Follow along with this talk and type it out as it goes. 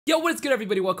Yo, what is good,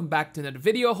 everybody? Welcome back to another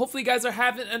video. Hopefully you guys are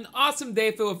having an awesome day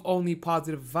filled with only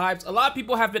positive vibes. A lot of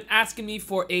people have been asking me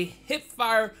for a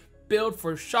Hipfire build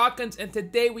for shotguns, and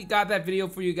today we got that video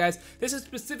for you guys. This is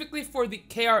specifically for the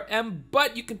KRM,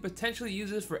 but you can potentially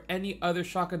use this for any other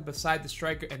shotgun beside the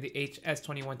Striker and the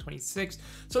HS2126.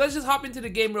 So let's just hop into the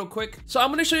game real quick. So I'm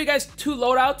going to show you guys two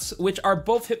loadouts, which are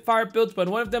both Hipfire builds, but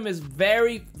one of them is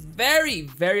very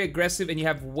aggressive and you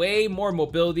have way more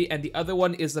mobility, and the other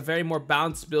one is a very more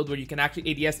balanced build where you can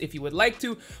actually ADS if you would like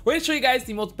to. We're going to show you guys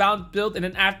the most balanced build, and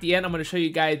then at the end I'm going to show you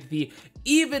guys the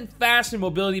even faster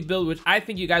mobility build, which I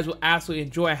think you guys will absolutely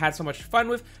enjoy and had so much fun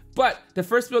with. But the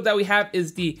first build that we have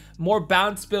is the more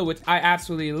balanced build, which I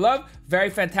absolutely love.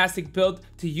 Very fantastic build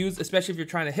to use, especially if you're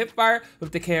trying to hipfire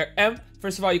with the KRM.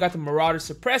 First of all, you got the Marauder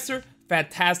suppressor.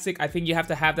 Fantastic. I think you have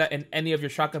to have that in any of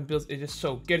your shotgun builds. It's just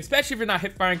so good, especially if you're not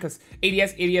hipfiring, because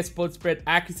ADS, bullet spread,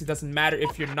 accuracy doesn't matter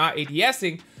if you're not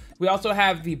ADSing. We also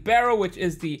have the barrel, which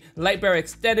is the light barrel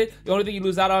extended. The only thing you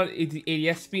lose out on is the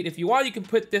ADS speed. If you want, you can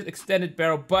put this extended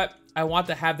barrel, but I want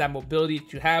to have that mobility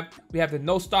that you have. We have the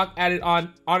no stock added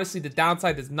on. Honestly, the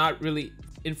downside does not really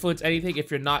influence anything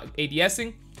if you're not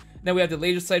ADSing. Then we have the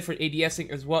laser sight for ADSing,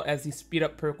 as well as the speed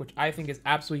up perk, which I think is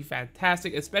absolutely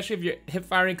fantastic, especially if you're hip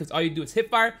firing, because all you do is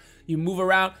hip fire, you move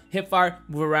around, hip fire,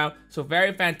 move around. So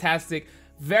very fantastic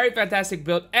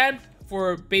build. And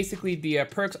for basically the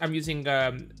perks, I'm using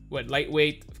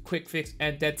lightweight, quick fix,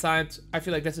 and dead silence. I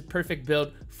feel like that's a perfect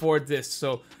build for this.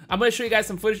 So I'm gonna show you guys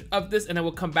some footage of this, and then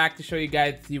we'll come back to show you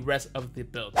guys the rest of the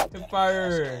build. Hip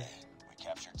fire. We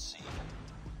captured C.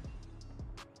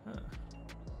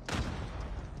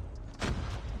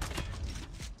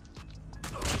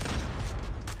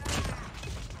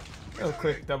 Real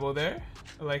quick double there.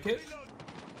 I like it.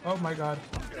 Oh my god.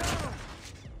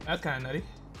 That's kind of nutty.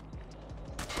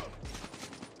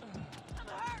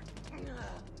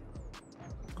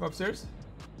 Go upstairs.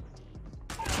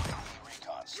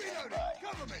 Recon standing by.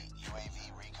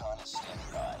 UAV recon is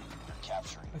standing by. You're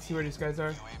capturing. Let's see where these guys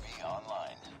are. UAV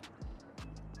online.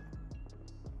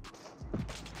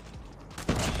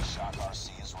 Friendly shock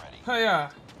RC is ready.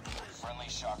 Hiya. Friendly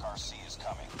shock RC is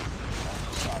coming.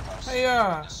 Friendly shock RC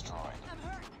Hiya. is destroyed.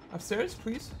 Upstairs,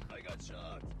 please. I got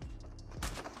shot.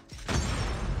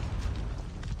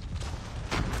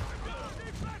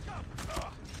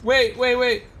 Wait.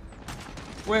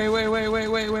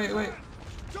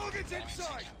 Target's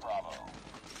inside. Bravo.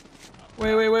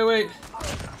 Wait.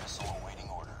 Missile awaiting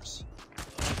orders.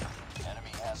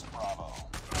 Enemy has Bravo.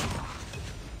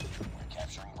 We're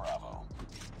capturing Bravo.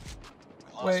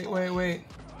 We lost Wait.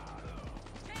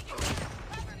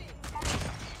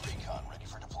 Recon ready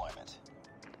for deployment.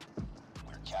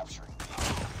 We're capturing B.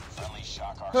 Friendly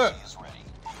shock RC Huh. is ready.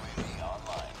 UAV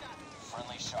online.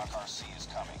 Friendly shock RC is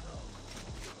coming.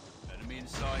 Enemy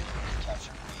inside.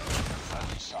 Capture B.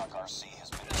 Friendly shock RC has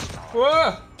been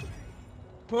destroyed.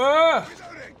 Whoa.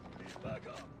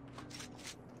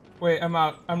 Wait, I'm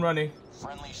out. I'm running.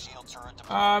 Friendly shield turret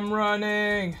deployed. I'm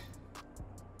running.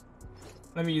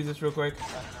 Let me use this real quick.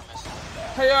 Predator missile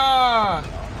inbound.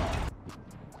 Hiya.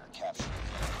 We're capturing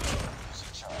B.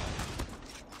 Losing Charlie.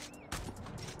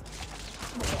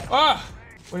 Ah!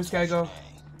 Where'd this guy go?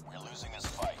 We're losing this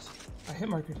fight. I hit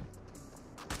marker.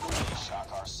 Friendly shock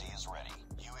RC is ready.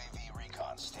 UAV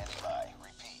recon standing by.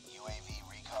 Repeat, UAV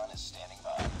recon is standing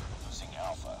by. Losing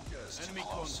Alpha. It's too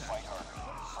close. Fight harder.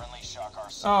 Friendly shock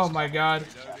RC. Oh is my coming. god.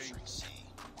 Capturing C.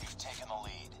 We've taken the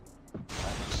lead.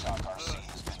 Friendly shock RC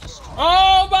has been destroyed.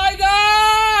 Oh my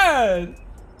god!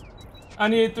 I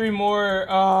needed 3 more.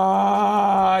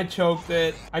 I choked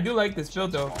it. I do like this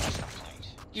build though. Bonus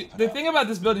complete. The thing about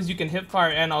this build is you can hip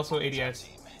fire and also ADS.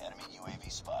 Team, enemy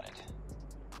UAV spotted.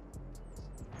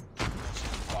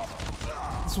 Losing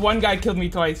Bravo. This one guy killed me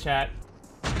twice, chat.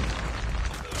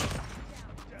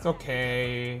 It's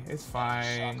okay. It's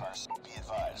fine. Shock RC. Be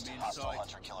advised. Hostile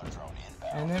hunter killer drone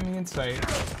inbound. Enemy in sight.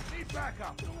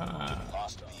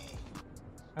 Lost B.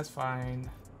 That's fine.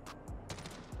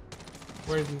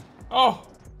 Where is he? Oh!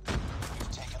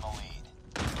 We've taken the lead.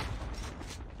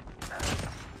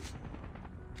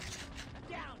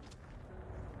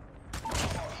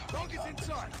 Target's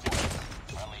inside.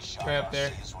 Friendly shock Guy up there.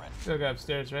 RC is ready. Still got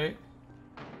upstairs, right?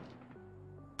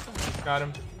 Got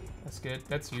him. That's good.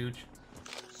 That's huge.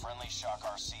 Friendly shock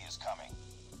RC is coming.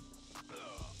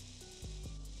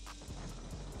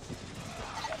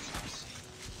 Capturing C.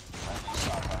 Friendly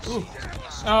shock RC Ooh. has been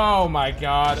destroyed. Oh my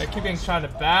god. I keep getting shot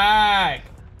in the back.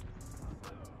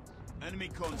 Enemy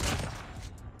contact.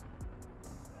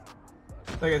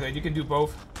 Like I said, you can do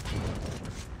both.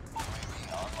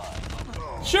 UAV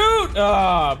online. Shoot!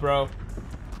 Ah, bro.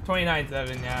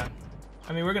 29-7, yeah.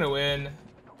 I mean, we're gonna win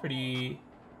pretty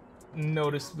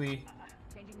noticeably.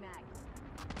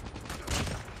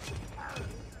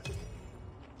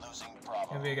 Losing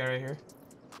Bravo. Maybe a guy right here.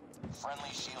 Friendly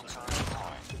shield turret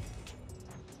deployed.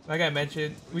 Like I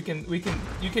mentioned, you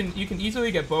can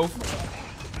easily get both.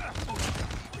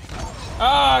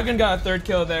 Ah, I got a third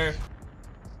kill there.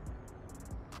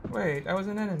 Wait, that was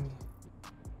an enemy.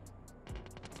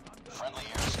 Friendly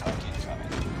airstrike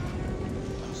incoming.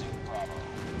 Losing Bravo.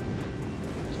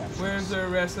 Capture Where's the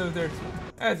rest of their team?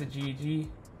 That's a GG.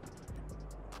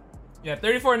 Yeah,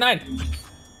 34-9.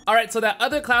 Alright, so that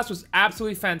other class was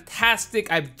absolutely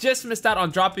fantastic. I just missed out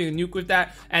on dropping a nuke with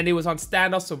that, and it was on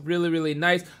standoff, so really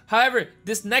nice. However,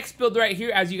 this next build right here,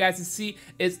 as you guys can see,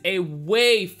 is a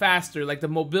way faster. Like, the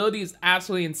mobility is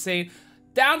absolutely insane.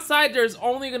 Downside, there's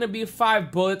only going to be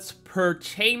 5 bullets per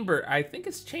chamber. I think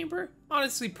it's chamber.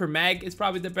 Honestly, per mag is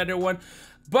probably the better one.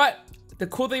 But the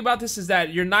cool thing about this is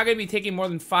that you're not going to be taking more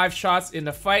than 5 shots in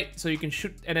the fight, so you can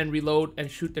shoot and then reload and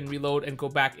shoot and reload and go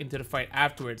back into the fight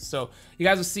afterwards. So you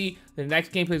guys will see the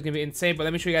next gameplay is going to be insane, but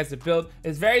let me show you guys the build.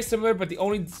 It's very similar, but the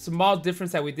only small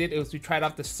difference that we did was we tried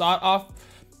out the sawed-off.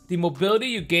 The mobility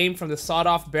you gain from the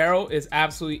sawed-off barrel is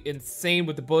absolutely insane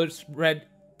with the bullet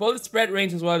spread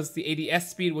range as well as the ADS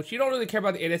speed, which you don't really care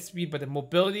about the ADS speed, but the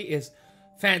mobility is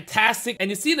fantastic. And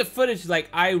you see the footage, like,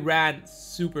 I ran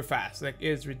super fast. Like, it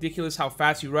is ridiculous how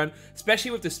fast you run,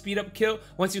 especially with the speed up kill.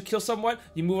 Once you kill someone,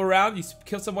 you move around, you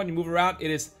kill someone, you move around.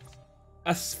 It is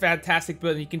a fantastic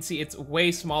build, and you can see it's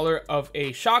way smaller of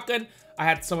a shotgun. I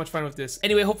had so much fun with this.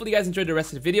 Anyway, hopefully you guys enjoyed the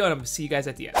rest of the video, and I'm gonna see you guys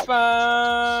at the end.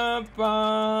 Bum,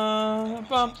 bum,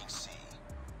 bum.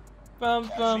 Bum,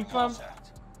 bum, bum.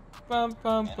 Bum,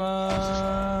 bum,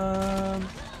 bum.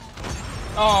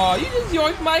 Oh, you just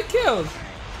yoinked my kills.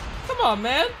 Come on,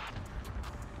 man.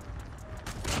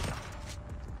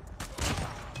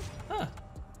 Huh.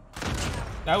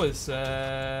 That was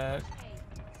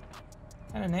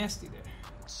kind of nasty there.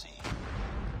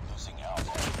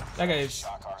 That guy is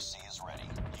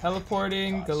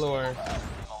teleporting galore.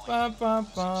 Bum, bum,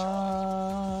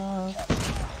 bum.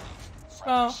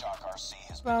 Bum,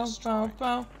 bum, bum,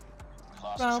 bum.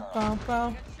 Bum, bum,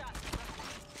 bum.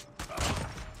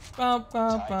 Bum,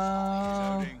 bum,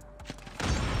 bum.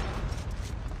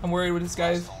 I'm worried with this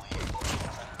guy.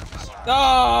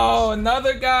 Oh,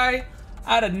 another guy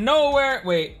out of nowhere.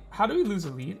 Wait, how do we lose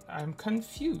a lead? I'm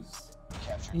confused.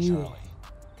 Yeah.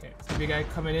 Okay, so big guy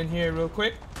coming in here real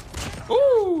quick.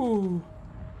 Ooh,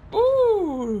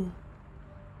 ooh.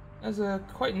 That's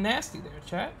quite nasty there,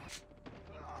 chat.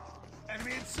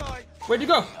 Enemy in sight. Where'd you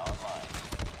go?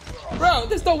 Bro,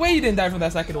 there's no way you didn't die from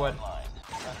that second one.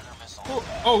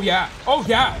 Oh yeah, oh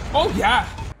yeah, oh yeah.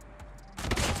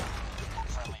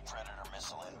 Friendly Predator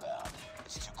missile inbound.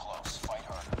 It's too close. Fight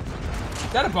harder.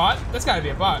 Is that a bot? That's gotta be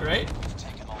a bot, right? We've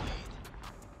taken the lead.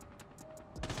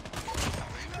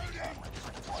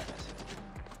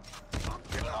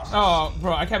 Oh,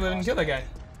 bro, I can't believe I didn't kill that guy.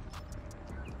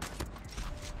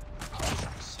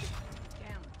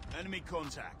 Enemy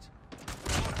contact.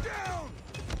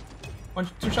 One,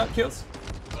 2-shot kills.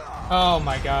 Oh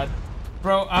my god.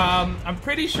 Bro, I'm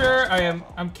pretty sure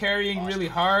I'm carrying really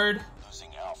hard. Losing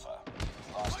Alpha.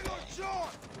 Lost A.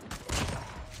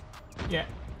 Yeah.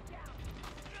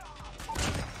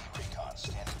 Recon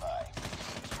standing by.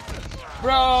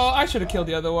 Bro, I should have killed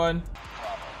the other one.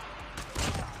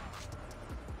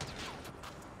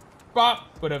 Bop!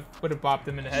 Would have bopped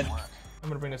him in the head. I'm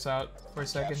gonna bring this out for a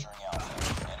second. Capturing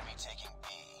Alpha. Enemy taking B.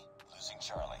 Losing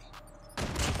Charlie.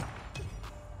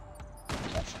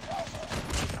 Captured Alpha.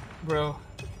 Bro.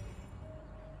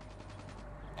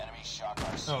 Enemy shock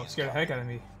RC. Oh, scared the heck out of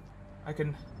me. I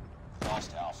can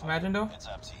Lost Alpha. imagine though. Heads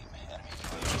up, team. Enemy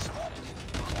UAV spotted.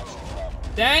 Captured Bravo.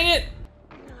 Dang it!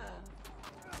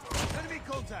 Enemy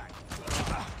contact.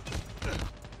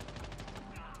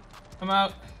 I'm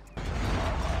out.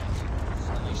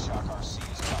 Friendly shock RC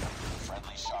is coming.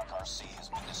 Friendly shock RC has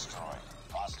been destroyed.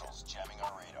 Hostiles jamming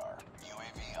our radar.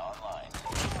 UAV online.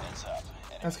 Heads up.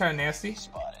 Enemy That's kind of nasty.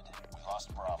 spotted. We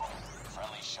lost Bravo.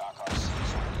 Friendly shock RC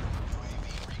is ready. UAV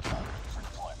recon for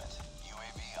deployment.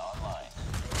 UAV online.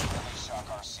 Friendly shock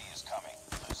RC is coming.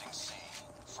 Losing C.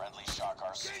 Friendly shock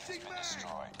RC has been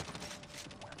destroyed.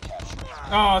 We're capturing.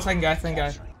 Oh, second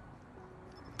guy.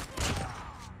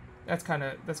 That's kind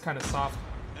of soft.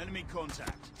 Enemy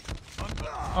contact.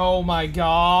 Oh my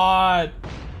god.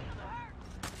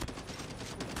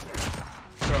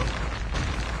 Bro.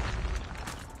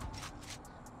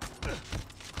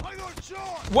 I got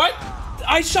shot. What?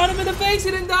 I shot him in the face,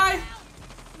 he didn't die?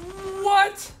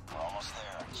 What? We're almost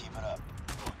there. Keep it up.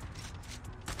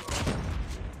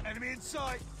 Enemy in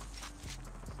sight.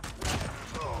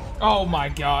 Oh my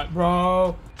god,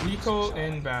 bro. Rico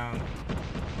inbound.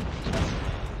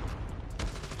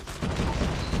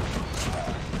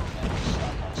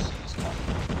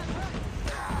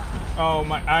 Oh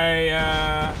my!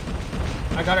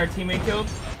 I got our teammate killed.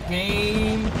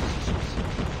 Game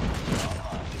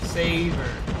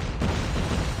saver.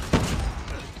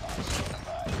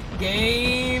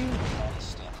 Game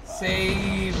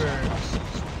saver.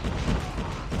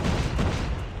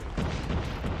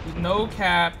 No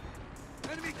cap.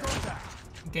 Enemy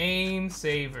contact. Game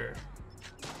saver.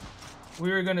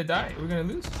 We were gonna die. We were gonna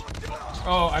lose.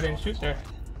 Oh, I didn't shoot there.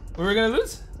 We were gonna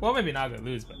lose? Well, maybe not gonna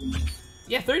lose, but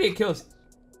yeah, 38 kills.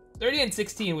 30 and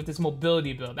 16 with this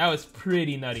mobility build. That was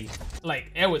pretty nutty.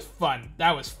 Like, it was fun.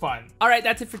 That was fun. All right,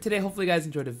 that's it for today. Hopefully you guys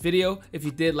enjoyed the video. If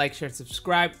you did, like, share, and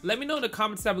subscribe. Let me know in the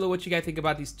comments down below what you guys think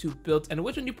about these two builds and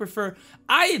which one you prefer.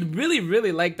 I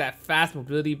really like that fast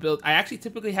mobility build. I actually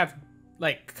typically have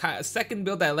like a second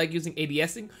build that I like using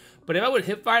ADSing, but if I would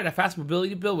Hipfire, that fast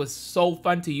mobility build was so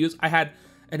fun to use. I had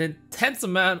an intense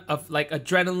amount of like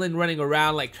adrenaline running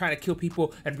around, like trying to kill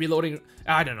people and reloading.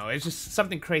 I don't know, it's just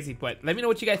something crazy, but let me know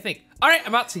what you guys think. All right,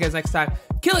 I'm out. See you guys next time.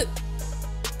 Kill it.